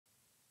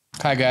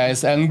Hi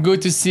guys, and good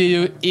to see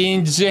you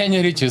in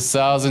January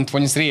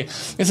 2023.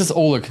 This is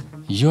Oleg,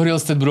 your real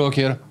estate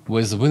broker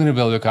with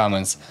Bellevue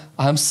comments.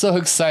 I'm so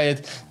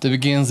excited to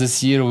begin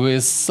this year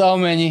with so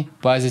many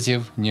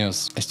positive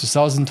news, as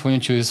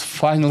 2022 is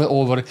finally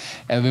over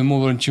and we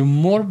move into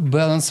more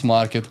balanced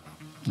market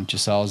in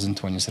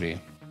 2023.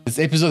 This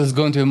episode is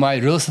going to be my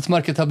real estate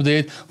market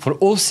update for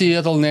all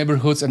Seattle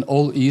neighborhoods and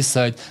all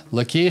Eastside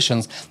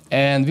locations.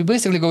 And we're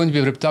basically going to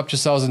be wrapped up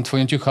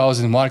 2022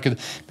 housing market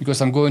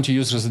because I'm going to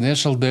use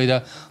residential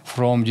data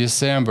from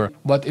December.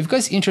 But if you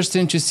guys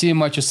interested to see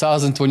my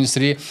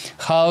 2023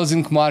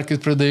 housing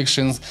market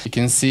predictions, you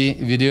can see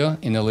video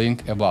in the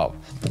link above.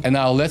 And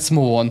now let's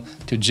move on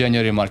to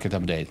January market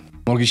update.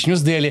 Mortgage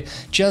News Daily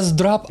just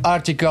dropped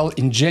article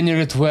in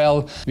January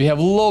 12. We have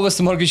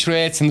lowest mortgage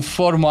rates in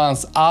 4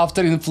 months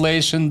after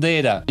inflation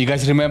data. You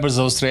guys remember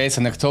those rates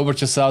in October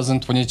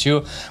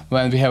 2022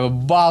 when we have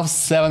above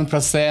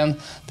 7%?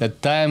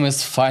 That time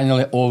is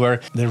finally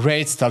over. The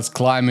rate starts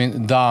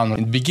climbing down.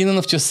 In the beginning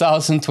of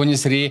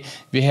 2023,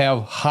 we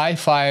have high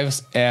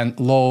 5s and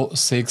low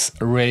 6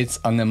 rates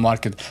on the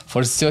market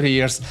for 30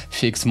 years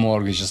fixed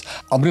mortgages.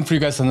 I'll bring for you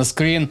guys on the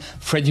screen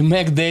Freddie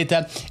Mac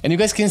data, and you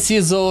guys can see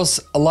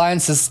those lines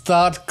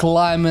start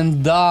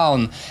climbing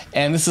down,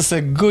 and this is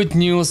a good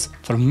news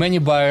for many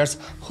buyers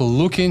who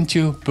looking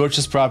to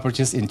purchase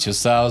properties in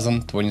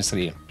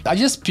 2023. I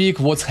just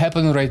picked what's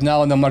happening right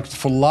now in the market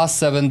for last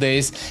 7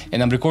 days,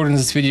 and I'm recording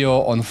this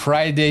video on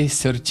Friday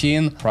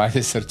 13.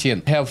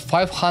 We have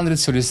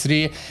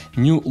 533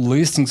 new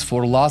listings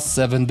for last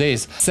 7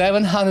 days.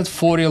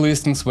 740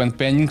 listings went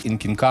pending in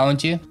King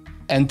County,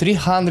 and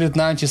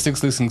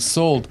 396 listings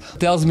sold.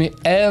 Tells me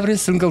every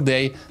single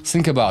day,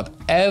 think about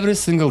every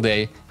single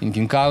day in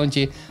King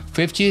County,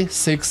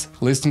 56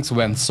 listings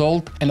went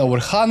sold and over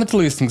 100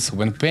 listings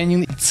went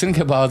pending. Think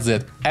about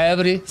that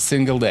every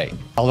single day.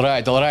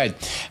 Alright.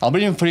 I'll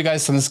bring for you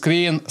guys on the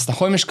screen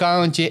Snohomish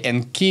County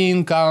and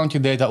King County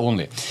data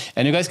only.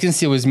 And you guys can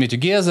see with me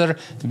together,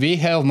 we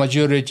have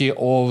majority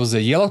of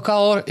the yellow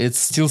color. It's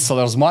still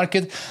seller's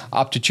market,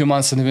 up to 2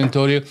 months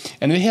inventory.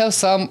 And we have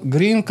some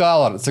green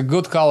color. It's a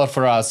good color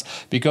for us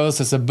because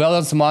it's a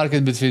balanced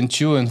market between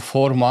 2 and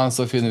 4 months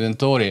of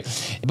inventory.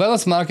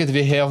 Balanced market,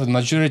 we have the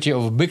majority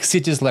of big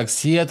cities like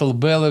Seattle,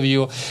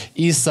 Bellevue,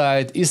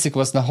 Eastside, East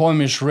West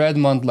Snohomish,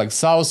 Redmond, like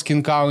South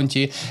King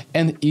County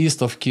and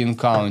east of King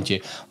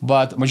County.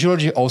 But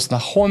majority of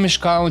Snohomish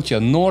County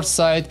and North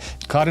Side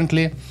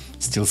currently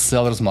still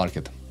seller's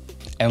market.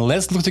 And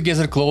let's look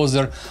together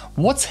closer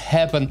what's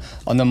happened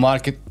on the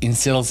market in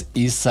Seattle's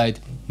Eastside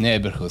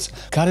neighborhoods.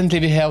 Currently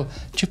we have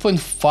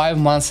 2.5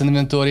 months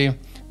inventory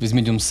with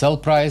medium sell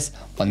price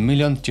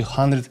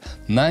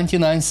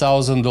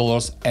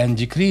 $1,299,000 and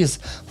decrease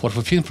for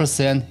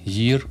 15%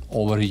 year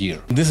over year.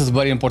 This is a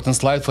very important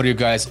slide for you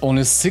guys.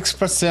 Only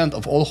 6%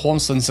 of all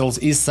homes on Seattle's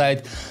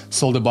Eastside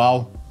sold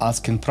above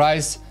asking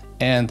price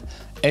and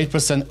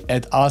 8%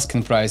 at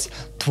asking price.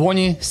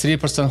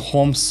 23%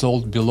 homes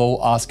sold below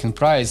asking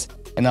price.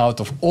 And out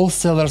of all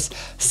sellers,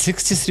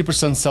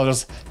 63%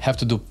 sellers have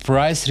to do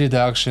price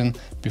reduction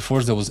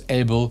before they was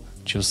able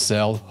to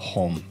sell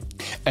home.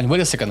 And wait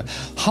a second,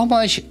 how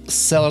much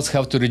sellers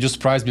have to reduce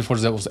price before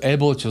they was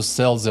able to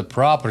sell the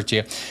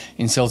property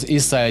in Seattle's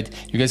Eastside?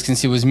 You guys can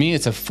see with me,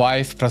 it's a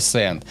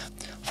 5%.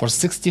 For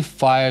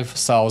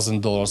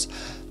 $65,000,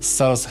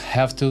 sellers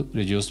have to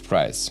reduce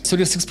price.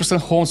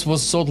 36% homes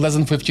was sold less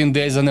than 15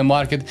 days on the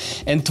market,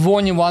 and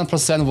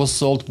 21% was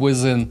sold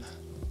within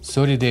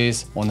 30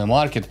 days on the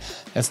market.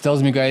 That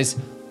tells me, guys,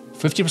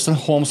 50%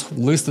 homes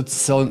listed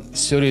selling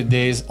 30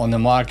 days on the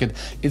market.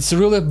 It's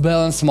really a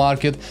balanced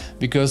market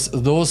because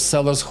those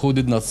sellers who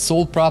did not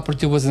sell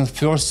property within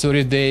first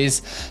 30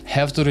 days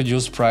have to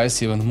reduce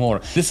price even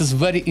more. This is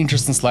very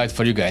interesting slide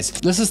for you guys.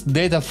 This is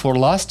data for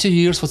last 2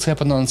 years, what's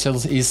happened on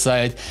Seattle's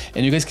Eastside,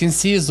 and you guys can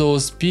see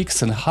those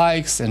peaks and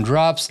hikes and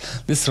drops,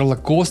 this roller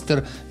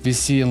coaster we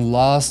see in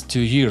last 2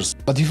 years.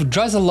 But if you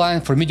draw the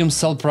line for medium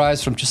sell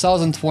price from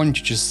 2020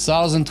 to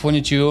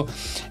 2022,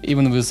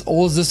 even with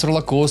all this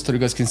roller coaster, you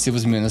guys can see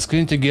with me on the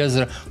screen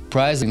together,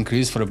 price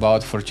increased for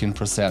about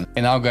 14%.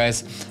 And now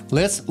guys,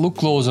 let's look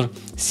closer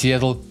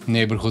Seattle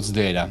neighborhoods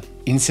data.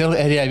 In Seattle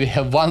area, we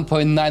have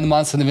 1.9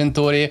 months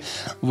inventory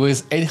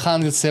with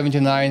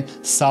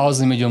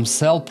 879,000 medium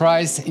sell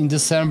price in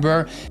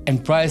December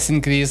and price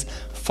increase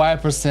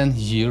 5%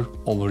 year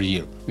over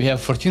year. We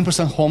have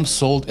 14% homes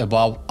sold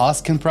above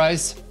asking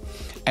price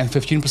and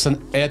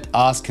 15% at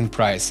asking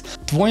price.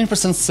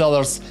 20%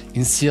 sellers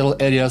in Seattle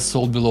area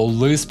sold below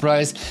list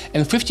price,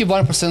 and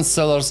 51%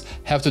 sellers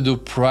have to do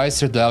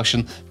price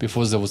reduction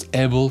before they was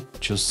able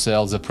to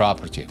sell the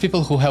property.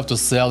 People who have to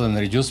sell and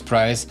reduce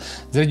price,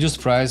 they reduce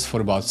price for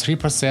about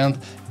 3%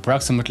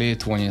 approximately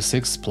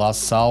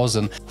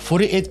 26,000+.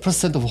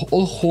 48% of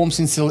all homes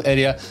in Seattle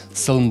area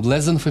selling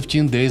less than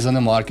 15 days on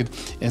the market,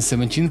 and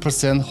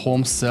 17%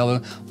 homes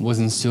selling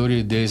within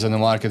 30 days on the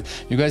market.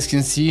 You guys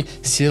can see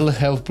Seattle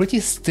have pretty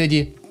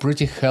steady,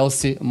 pretty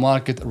healthy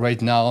market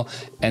right now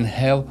and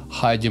have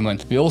high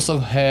demand. We also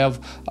have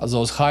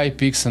those high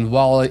peaks and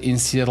valleys in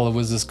Seattle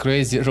with this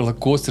crazy roller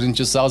coaster in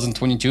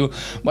 2022,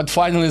 but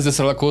finally this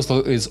roller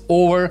coaster is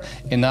over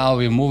and now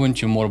we're moving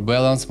to more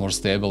balanced, more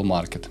stable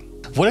market.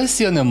 What I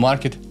see on the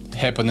market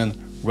happening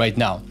right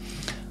now: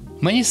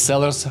 many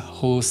sellers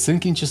who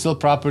thinking to sell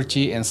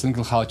property and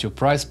thinking how to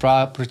price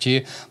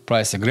property,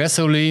 price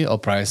aggressively or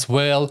price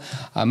well,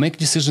 make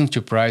decision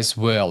to price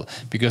well,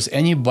 because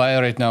any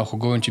buyer right now who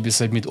going to be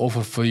submit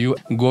offer for you,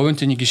 going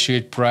to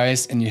negotiate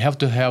price, and you have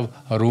to have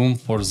room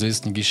for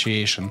this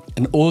negotiation.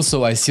 And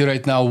also I see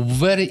right now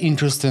very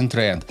interesting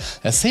trend.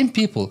 The same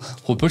people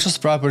who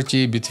purchased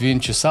property between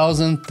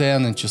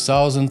 2010 and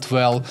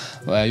 2012,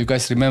 you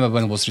guys remember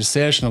when it was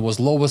recession, it was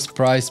lowest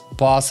price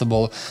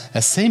possible.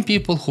 The same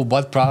people who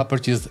bought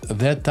properties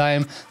that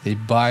time, they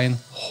buying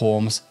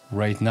homes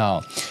right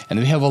now. And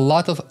we have a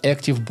lot of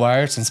active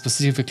buyers and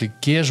specifically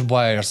cash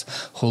buyers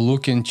who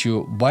looking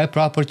to buy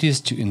properties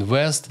to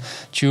invest,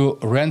 to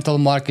rental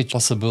market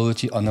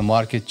possibility on the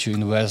market to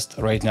invest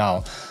right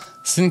now.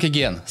 Think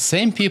again,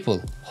 same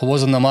people who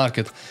was on the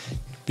market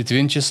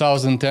between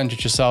 2010 to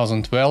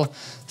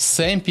 2012,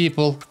 same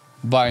people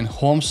buying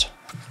homes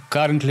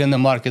currently on the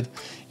market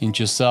in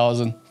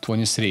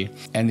 2023.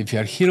 And if you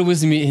are here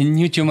with me and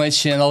new to my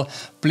channel,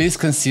 please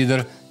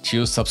consider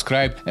to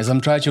subscribe, as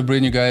I'm trying to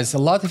bring you guys a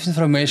lot of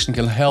information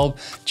can help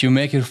to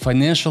make your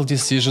financial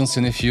decisions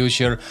in the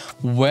future.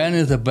 When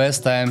is the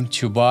best time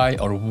to buy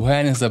or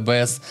when is the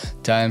best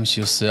time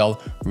to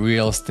sell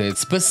real estate,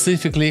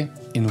 specifically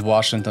in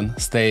Washington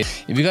state.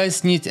 If you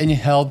guys need any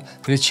help,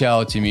 reach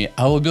out to me.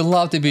 I will be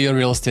love to be your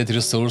real estate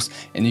resource,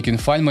 and you can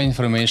find my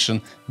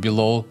information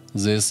below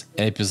this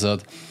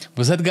episode.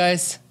 With that,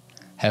 guys,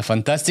 have a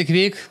fantastic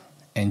week.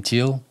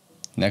 Until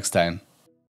next time.